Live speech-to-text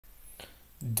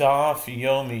Daf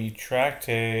Yomi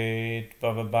Tractate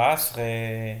Bava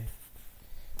Basre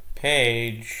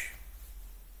page.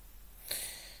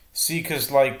 See, because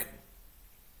like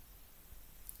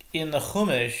in the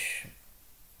Chumash,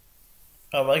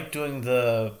 I like doing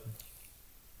the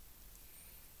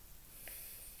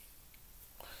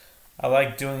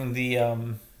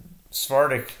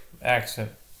Sephardic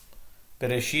accent.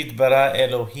 Bereshit bara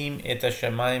Elohim et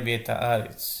hashamayim ve'et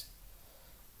haaretz.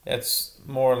 That's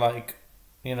more like,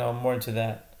 more into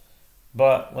that.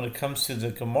 But when it comes to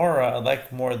the Gemara, I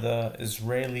like more the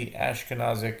Israeli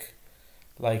Ashkenazic,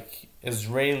 like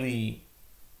Israeli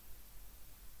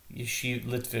Yeshiv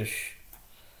Litvish.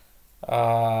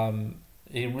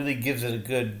 It really gives it a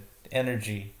good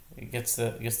energy. It gets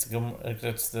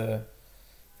the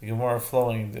Gemara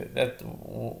flowing. That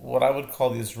what I would call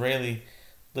the Israeli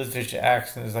Litvish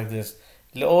accent is like this.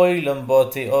 Loy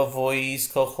lambote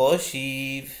ovois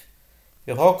kochoshiv,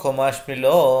 yehoko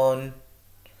mashmilon,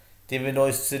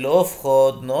 divinois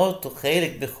zilofchod no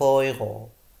tuchelik bechoiro,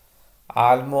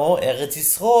 almo eretz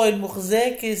Yisrael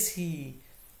muchzekes hi.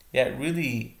 Yeah, it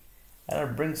really, I don't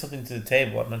know, brings something to the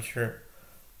table. I'm not sure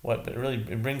what, but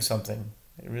it brings something.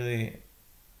 It really,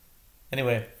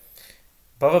 anyway.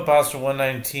 Bava Batra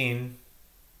 119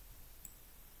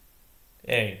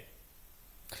 A.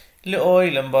 Le'oy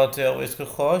lambate ois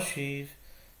kachoshiv,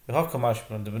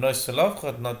 v'hakamashman, the benois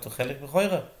salavchat not to chelik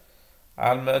b'choira.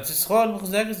 Al me'at Yisrael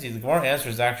muchzekes hi. The Gemara answer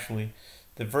is actually,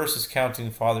 the verse is counting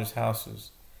father's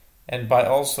houses. And by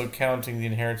also counting the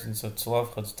inheritance of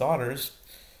Tzalafchad's daughters,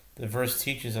 the verse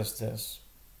teaches us this,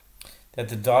 that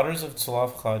the daughters of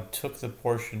Tzalafchad took the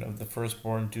portion of the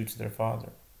firstborn due to their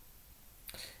father.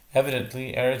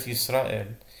 Evidently, Eretz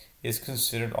Yisrael is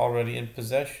considered already in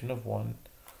possession of one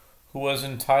who was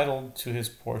entitled to his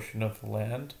portion of the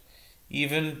land,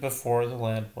 even before the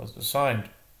land was assigned.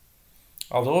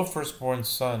 Although a firstborn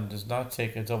son does not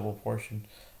take a double portion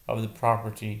of the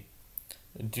property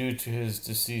due to his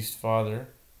deceased father,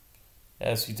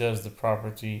 as he does the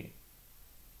property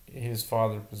his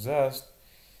father possessed,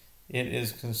 it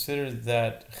is considered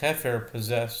that Hefer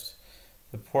possessed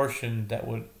the portion that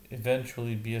would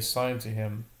eventually be assigned to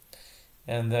him,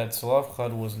 and that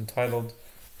Tzalafchad was entitled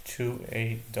to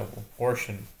a double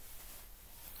portion.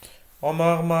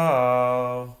 Omar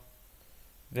Mar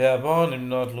ve'abonim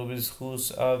notlu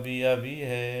b'zchus avi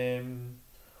avihem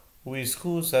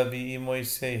u'b'zchus avi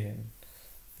imoisehen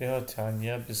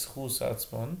ve'hotanya b'zchus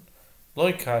atzmon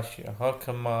lo kashya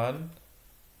hakaman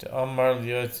de'amar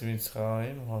liyotz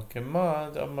mitzrayim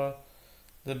hakaman de'amar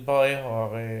lebai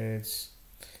haaretz.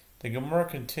 The Gemara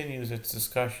continues its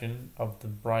discussion of the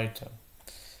Braita.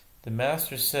 The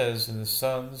Master says, and the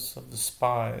sons of the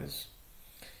spies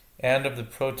and of the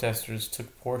protesters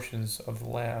took portions of the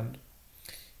land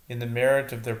in the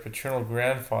merit of their paternal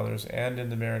grandfathers and in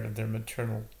the merit of their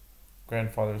maternal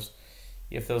grandfathers,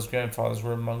 if those grandfathers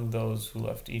were among those who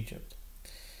left Egypt.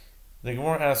 The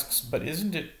Gemara asks, but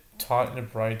isn't it taught in the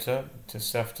Braita,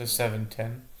 Tosefta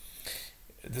 7:10,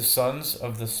 the sons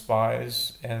of the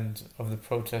spies and of the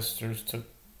protesters took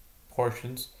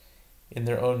portions in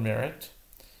their own merit?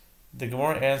 The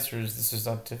Gemara answers, this is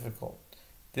not difficult.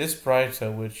 This Braita,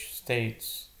 which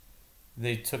states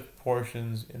they took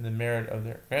portions in the merit of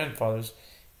their grandfathers,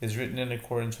 is written in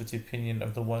accordance with the opinion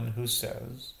of the one who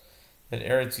says that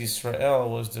Eretz Yisrael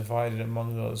was divided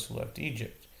among those who left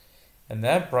Egypt. And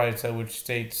that Braita, which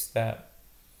states that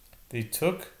they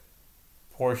took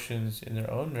portions in their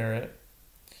own merit,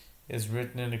 is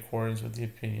written in accordance with the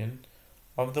opinion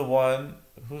of the one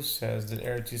who says that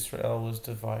Eretz Yisrael was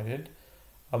divided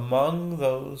among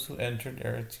those who entered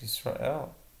Eretz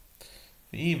Yisrael.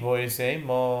 The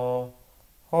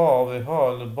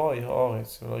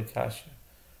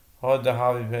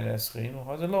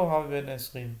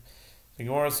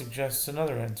Gemara suggests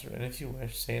another answer, and if you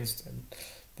wish, say instead,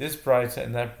 this Braita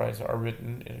and that Braita are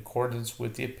written in accordance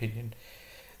with the opinion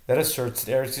that asserts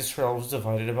that Eretz Yisrael was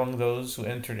divided among those who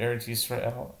entered Eretz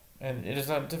Yisrael, and it is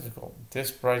not difficult.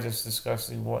 This Braita is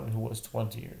discussing one who was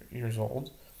 20 years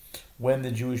old when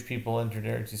the Jewish people entered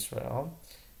Eretz Yisrael,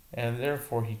 and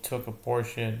therefore he took a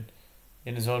portion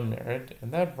in his own merit,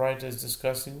 and that Braita is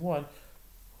discussing one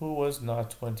who was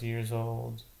not 20 years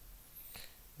old.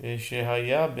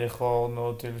 V'shehaya bechol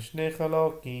notel shnei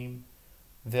chalokim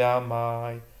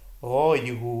ve'amai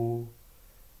roihu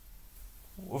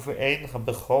Uverein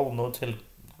bechol notel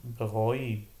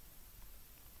beroi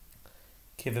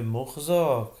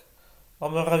kevemukzok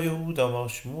Amar Rav Yehuda Amar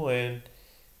Shmuel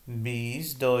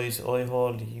bis dois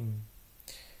oiholim.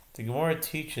 The Gemara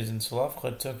teaches, and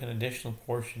Tzalafchad took an additional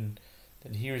portion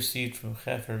that he received from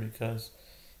Hefer because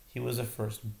he was a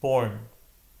firstborn.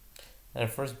 and a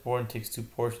firstborn takes 2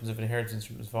 portions of inheritance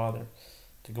from his father.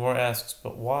 The Gemara asks,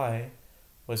 but why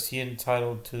was he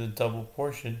entitled to the double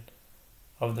portion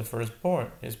of the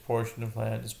firstborn? His portion of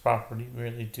land is property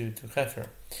merely due to Hefer,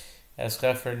 as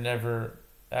Hefer never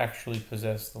actually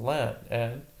possessed the land,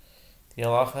 and the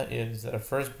halacha is that a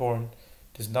firstborn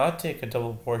does not take a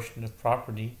double portion of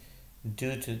property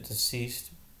due to the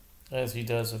deceased as he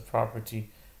does of property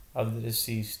of the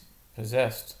deceased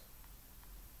possessed.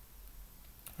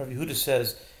 Rabbi Yehuda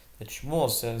says that Shmuel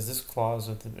says this clause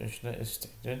of the Mishnah is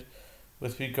stated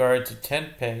with regard to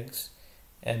tent pegs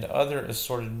and other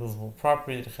assorted movable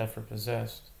property that Hefer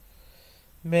possessed.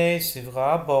 Me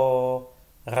sivrabo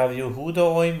Rabbi Yehuda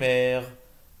oimer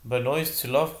banois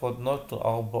tzilofchot notu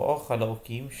arba'o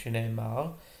chalokim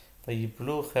shene'emar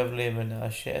vayiplu chevle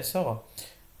menashe esora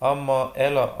amma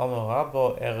ela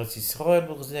amarabo eretz Yisrael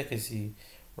b'chzekesi.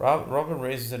 Robin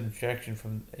raises an objection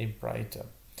from a Braita.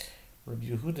 Rabbi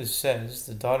Yehuda says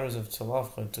the daughters of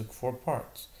Tzilafcha took 4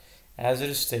 parts, as it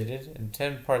is stated, and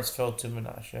 10 parts fell to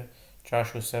Menashe,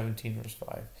 Joshua 17 verse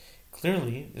 5.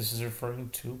 Clearly, this is referring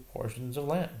to portions of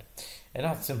land, and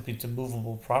not simply to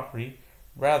movable property.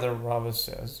 Rather, Rava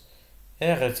says,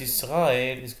 Eretz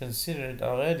Yisrael is considered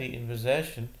already in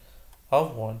possession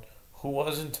of one who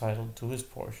was entitled to his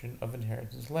portion of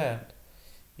inheritance land,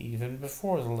 even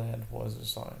before the land was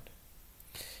assigned.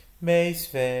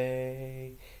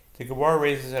 Meisvei. The Gemara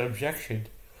raises an objection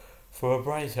for a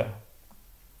Braita.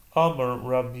 Amar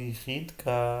Rabbi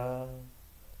Chidka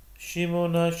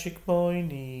Shimon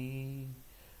HaShikmoini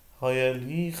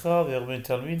Hayali Chaver ben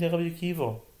Talmid Rabbi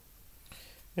Akiva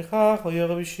V'chach Haya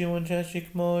Rabbi Shimon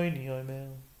HaShikmoini Omer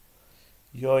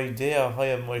Yoidea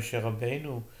Haya Moshe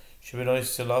Rabbeinu Shebenois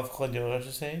Tzilafcha Yoresh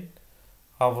Hasein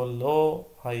Aval Lo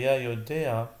Haya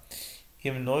Yodea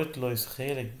Im Noit Lo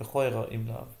Ischelek B'choira Im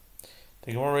Lav.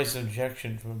 The Gemara raised an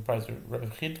objection from a brother. Rabbi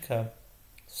Chidka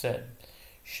said,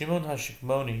 Shimon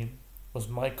HaShikmoni was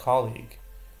my colleague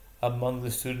among the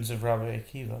students of Rabbi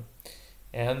Akiva,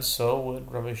 and so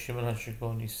would Rabbi Shimon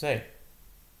HaShikmoni say.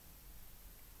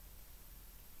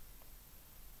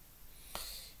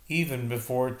 Even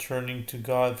before turning to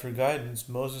God for guidance,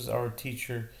 Moses, our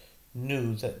teacher,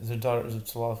 knew that the daughters of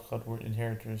Tzilafchad were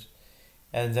inheritors,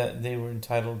 and that they were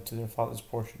entitled to their father's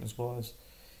portion as well as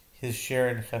his share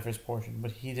in Hefer's portion,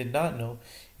 but he did not know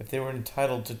if they were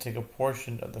entitled to take a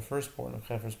portion of the firstborn of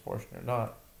Hefer's portion or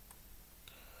not.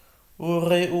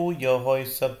 Ureu Yahoi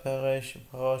Saperesh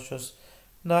Parashos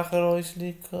Nacharois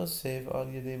Likosev Al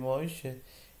Yedei Moshe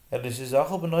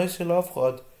Elishizachal Benois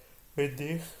Elafchad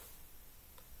Redich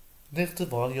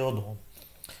Dichtav Al Yodom.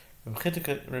 Rabbi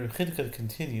Chidka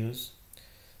continues,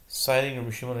 citing Rabbi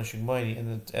Shimon HaShikmoni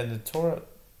and the Torah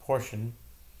portion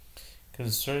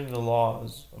concerning the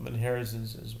laws of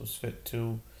inheritances was fit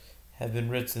to have been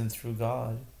written through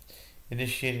God,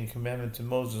 initiating commandment to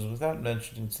Moses without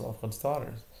mentioning Tzilafchad's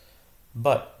daughters.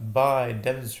 But by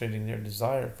demonstrating their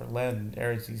desire for land in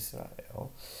Eretz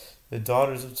Yisrael, the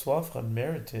daughters of Tzilafchad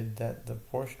merited that the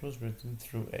portion was written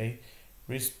through a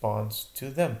response to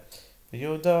them.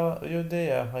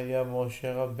 V'yodea haya Moshe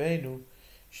Rabbeinu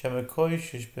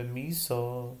shemekoishish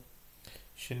b'miso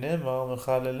shenemar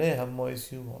mechalelei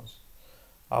hamois yumos.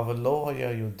 אבל לא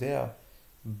היה יודע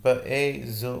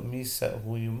באיזו מיסה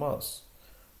הוא יומס.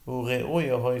 וראוי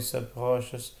הויסה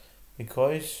פרשס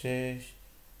מקוישש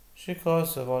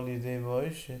שכוסף על ידי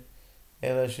מוישה,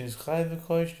 אלא שחי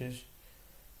וקוישש,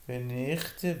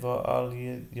 ונכתבה על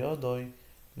ידוי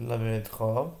למדך,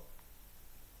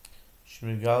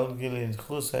 שמגלגלין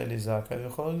חוסי לזכאי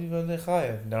וכל יבנה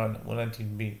חייב. Now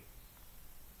 119b.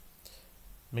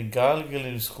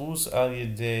 מגלגלין חוס על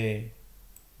ידי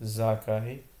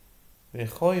Zakai.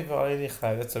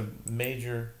 That's a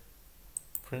major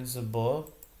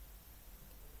principle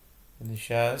in the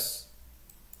Shas.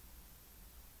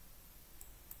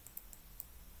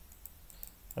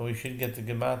 And we should get the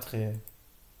Gematria.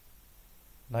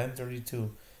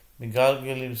 932.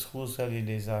 Megalgelim schus al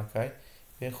yedei Zakai.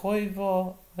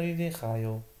 Vechoiva al yedei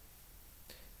Chayo.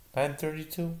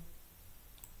 932.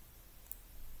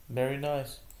 Very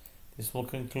nice. This will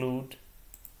conclude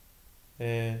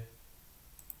yeah.